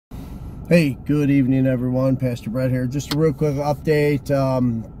Hey, good evening, everyone. Pastor Brett here. Just a real quick update.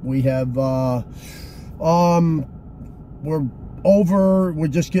 We're over. We're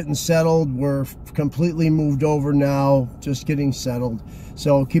just getting settled. We're completely moved over now. Just getting settled.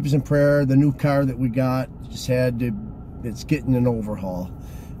 So keep us in prayer. The new car that we got it's getting an overhaul.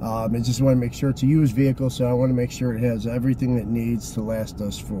 I just want to make sure it's a used vehicle, so I want to make sure it has everything it needs to last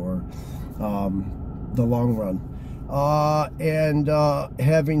us for the long run.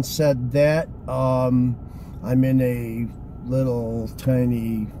 Having said that, I'm in a little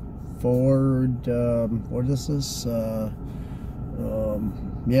tiny Ford, what is this?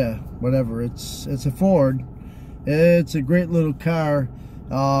 Yeah, whatever. It's a Ford. It's a great little car,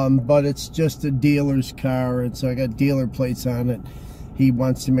 but it's just a dealer's car, and so I got dealer plates on it. He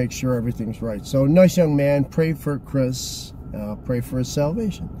wants to make sure everything's right. So, nice young man. Pray for Chris. Pray for his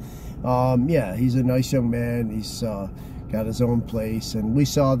salvation. Yeah, he's a nice young man. He's got his own place, and we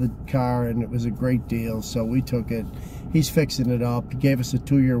saw the car, and it was a great deal, so we took it. He's fixing it up. He gave us a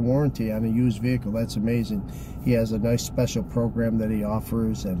 2-year warranty on a used vehicle. That's amazing. He has a nice special program that he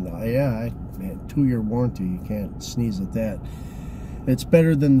offers, and yeah, man, 2-year warranty, you can't sneeze at that. It's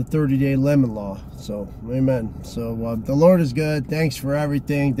better than the 30-day lemon law. So, amen. So, the Lord is good. Thanks for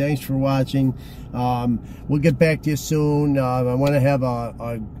everything. Thanks for watching. We'll get back to you soon. I want to have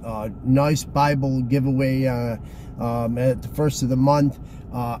a nice Bible giveaway at the first of the month.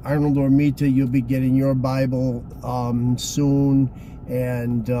 Arnold Ormita, you'll be getting your Bible soon.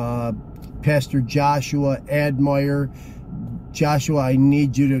 And Pastor Joshua Admire. Joshua, I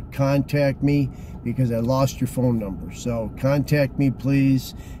need you to contact me, because I lost your phone number. So contact me,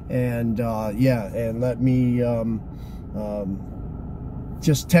 please, and yeah, and let me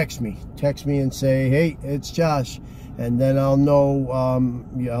just text me and say, hey, it's Josh, and then I'll know.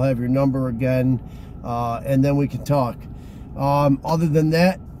 I'll have your number again, and then we can talk. Other than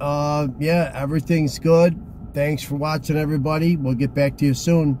that, yeah, everything's good. Thanks for watching, everybody. We'll get back to you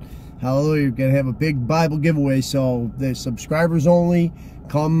soon. Hallelujah. We're gonna have a big Bible giveaway, so the subscribers only.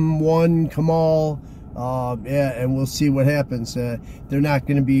 Come one, come all. Yeah, and we'll see what happens. They're not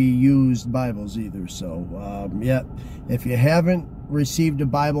going to be used Bibles either. So, yeah, if you haven't received a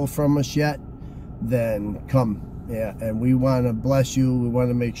Bible from us yet, then come. Yeah, and we want to bless you. We want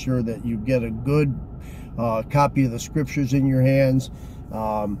to make sure that you get a good copy of the Scriptures in your hands.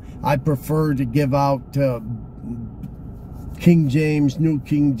 I prefer to give out King James, New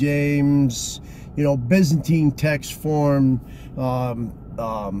King James, you know, Byzantine text form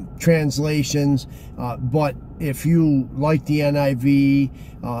translations, but if you like the NIV,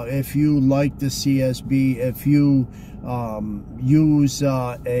 if you like the CSB, if you use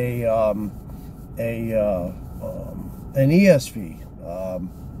an ESV,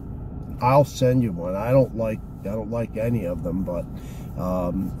 I'll send you one. I don't like any of them, but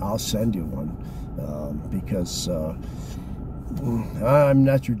I'll send you one because I'm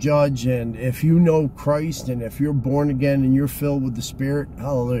not your judge, and if you know Christ, and if you're born again and you're filled with the Spirit,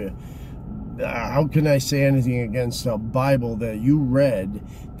 hallelujah, how can I say anything against a Bible that you read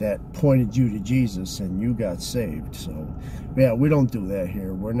that pointed you to Jesus and you got saved? So, yeah, we don't do that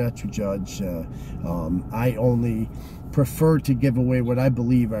here. We're not your judge. I only prefer to give away what I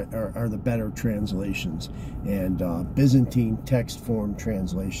believe are the better translations, and Byzantine text form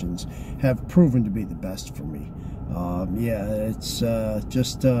translations have proven to be the best for me. Yeah, it's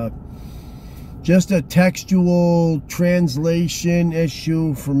just a textual translation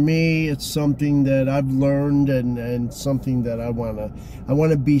issue for me. It's something that I've learned, and something that I want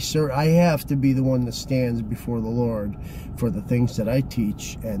to be certain. I have to be the one that stands before the Lord for the things that I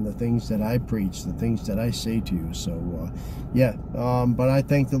teach, and the things that I preach, the things that I say to you. So, yeah, but I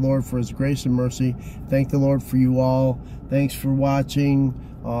thank the Lord for His grace and mercy. Thank the Lord for you all. Thanks for watching.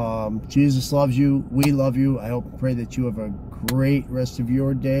 Jesus loves you. We love you. I hope and pray that you have a great rest of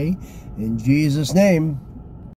your day. In Jesus' name.